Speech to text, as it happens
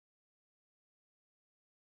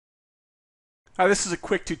This is a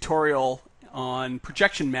quick tutorial on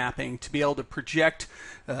projection mapping to be able to project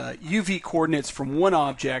UV coordinates from one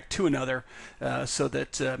object to another, so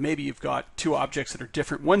that maybe you've got two objects that are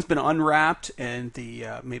different. One's been unwrapped, and the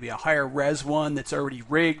maybe a higher res one that's already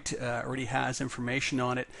rigged, already has information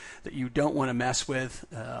on it that you don't want to mess with,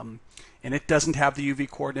 and it doesn't have the UV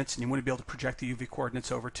coordinates, and you want to be able to project the UV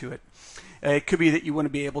coordinates over to it. It could be that you want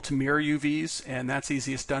to be able to mirror UVs, and that's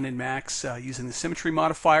easiest done in Max using the symmetry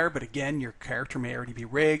modifier, but again, your character may already be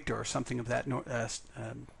rigged or something of that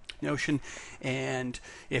notion, and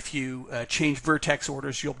if you change vertex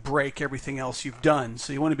orders, you'll break everything else you've done.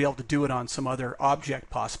 So you want to be able to do it on some other object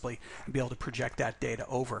possibly and be able to project that data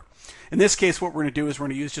over. In this case, what we're going to do is we're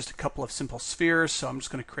going to use just a couple of simple spheres, so I'm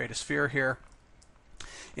just going to create a sphere here,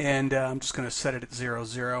 and I'm just going to set it at 0,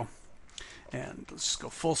 0. And let's just go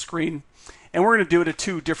full screen. And we're going to do it at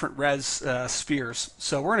two different res spheres.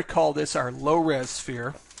 So we're going to call this our low res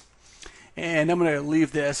sphere. And I'm going to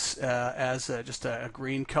leave this as just a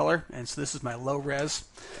green color. And so this is my low res.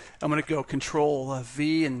 I'm going to go Control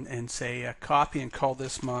V and say copy and call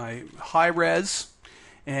this my high res.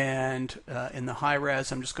 And in the high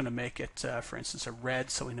res, I'm just going to make it, for instance, a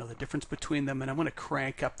red so we know the difference between them. And I'm going to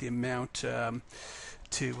crank up the amount to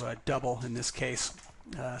double in this case.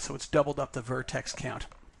 So it's doubled up the vertex count.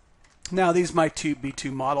 Now these might be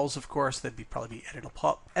two models, of course. They'd probably be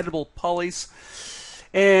editable polys.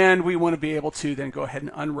 And we want to be able to then go ahead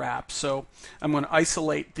and unwrap. So I'm going to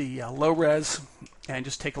isolate the low res and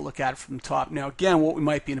just take a look at it from the top. Now again, what we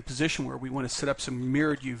might be in a position where we want to set up some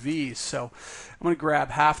mirrored UVs. So I'm going to grab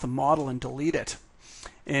half the model and delete it.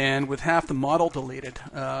 And with half the model deleted,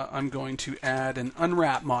 I'm going to add an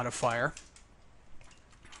unwrap modifier.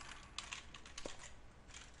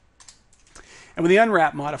 And with the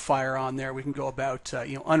unwrap modifier on there, we can go about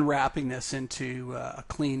unwrapping this into a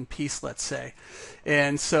clean piece, let's say.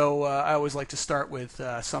 And so I always like to start with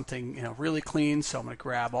something really clean. So I'm going to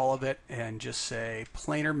grab all of it and just say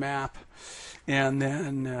planar map, and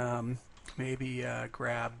then maybe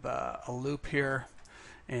grab a loop here,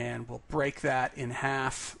 and we'll break that in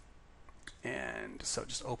half. And so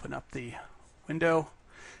just open up the window,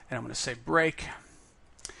 and I'm going to say break.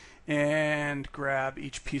 And grab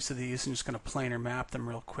each piece of these and just going to planar map them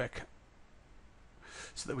real quick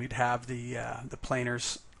so that we'd have the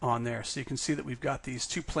planars on there. So you can see that we've got these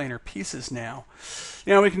two planar pieces now.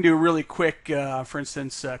 Now we can do a really quick, for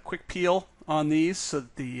instance, quick peel on these so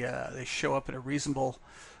that they show up at a reasonable,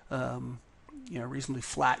 reasonably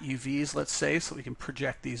flat UVs, let's say, so we can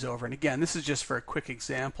project these over. And again, this is just for a quick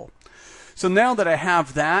example. So now that I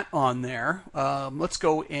have that on there, let's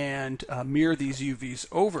go and mirror these UVs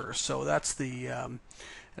over. So that's the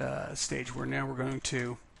stage where now we're going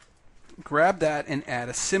to grab that and add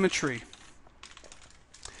a symmetry.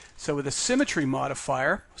 So with a symmetry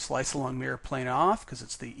modifier, slice along mirror plane off because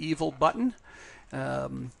it's the evil button.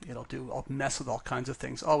 I'll mess with all kinds of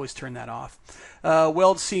things. Always turn that off.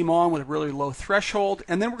 Weld seam on with a really low threshold,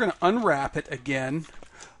 and then we're going to unwrap it again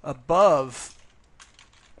above.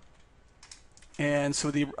 And so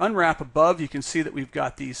the unwrap above, you can see that we've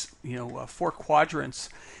got these, 4 quadrants.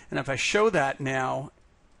 And if I show that now,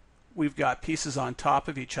 we've got pieces on top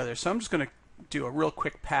of each other. So I'm just going to do a real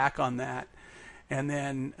quick pack on that, and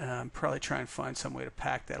then probably try and find some way to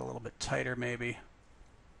pack that a little bit tighter, maybe.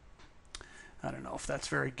 I don't know if that's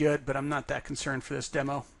very good, but I'm not that concerned for this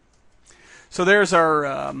demo. So there's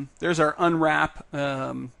our unwrap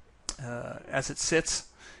as it sits.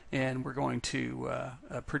 And we're going to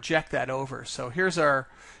project that over. So here's our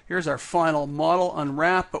final model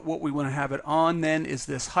unwrap, but what we want to have it on then is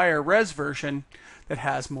this higher res version that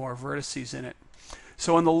has more vertices in it.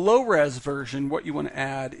 So on the low res version, what you want to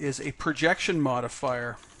add is a projection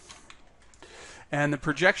modifier. And the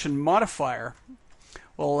projection modifier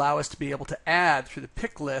will allow us to be able to add through the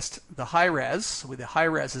pick list the high res. So the high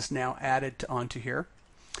res is now added onto here.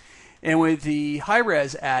 And with the high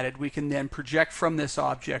res added, we can then project from this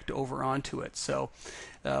object over onto it. So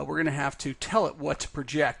we're going to have to tell it what to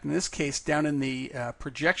project. In this case, down in the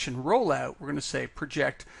projection rollout, we're going to say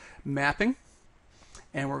project mapping.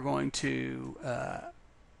 And we're going to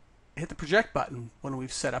hit the project button when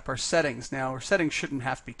we've set up our settings. Now, our settings shouldn't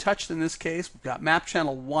have to be touched in this case. We've got map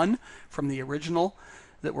channel 1 from the original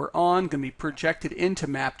that we're on, going to be projected into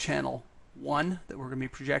map channel 1 that we're going to be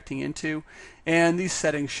projecting into, and these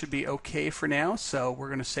settings should be okay for now, so we're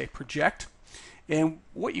going to say project. And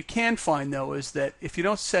what you can find though is that if you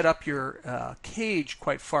don't set up your cage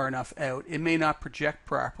quite far enough out, it may not project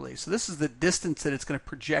properly. So this is the distance that it's going to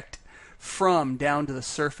project from down to the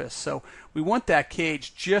surface. So we want that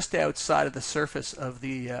cage just outside of the surface of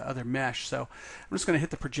the other mesh. So I'm just going to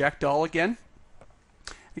hit the project all again.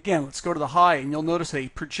 Again, let's go to the high, and you'll notice a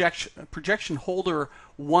projection holder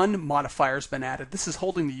 1 modifier has been added. This is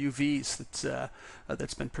holding the UVs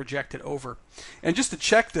that's been projected over. And just to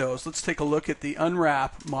check those, let's take a look at the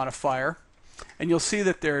unwrap modifier, and you'll see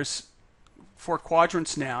that there's 4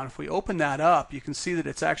 quadrants now. And if we open that up, you can see that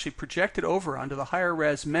it's actually projected over onto the higher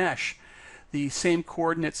res mesh, the same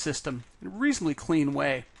coordinate system, in a reasonably clean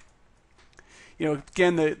way. You know,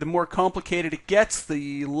 again, the more complicated it gets,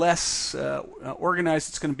 the less organized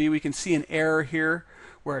it's going to be. We can see an error here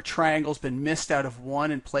where a triangle's been missed out of one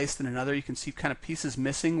and placed in another. You can see kind of pieces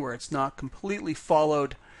missing where it's not completely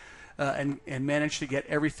followed and managed to get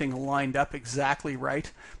everything lined up exactly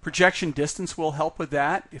right. Projection distance will help with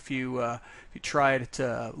that. If you try it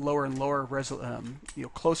lower and lower,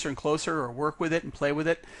 closer and closer, or work with it and play with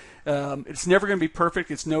it. It's never going to be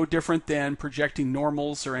perfect. It's no different than projecting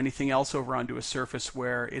normals or anything else over onto a surface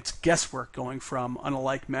where it's guesswork going from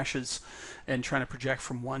unalike meshes and trying to project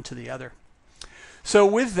from one to the other. So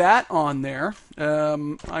with that on there,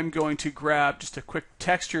 I'm going to grab just a quick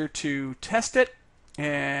texture to test it,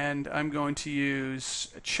 and I'm going to use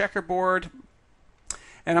a checkerboard.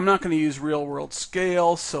 And I'm not going to use real world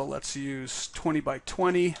scale, so let's use 20 by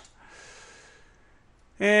 20.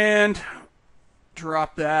 And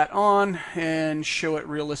drop that on and show it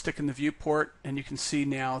realistic in the viewport, and you can see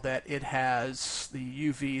now that it has the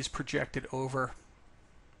UVs projected over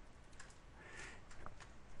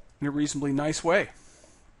in a reasonably nice way.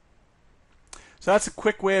 So that's a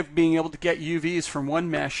quick way of being able to get UVs from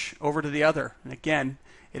one mesh over to the other. And again,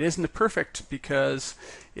 it isn't perfect because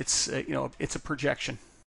it's it's a projection.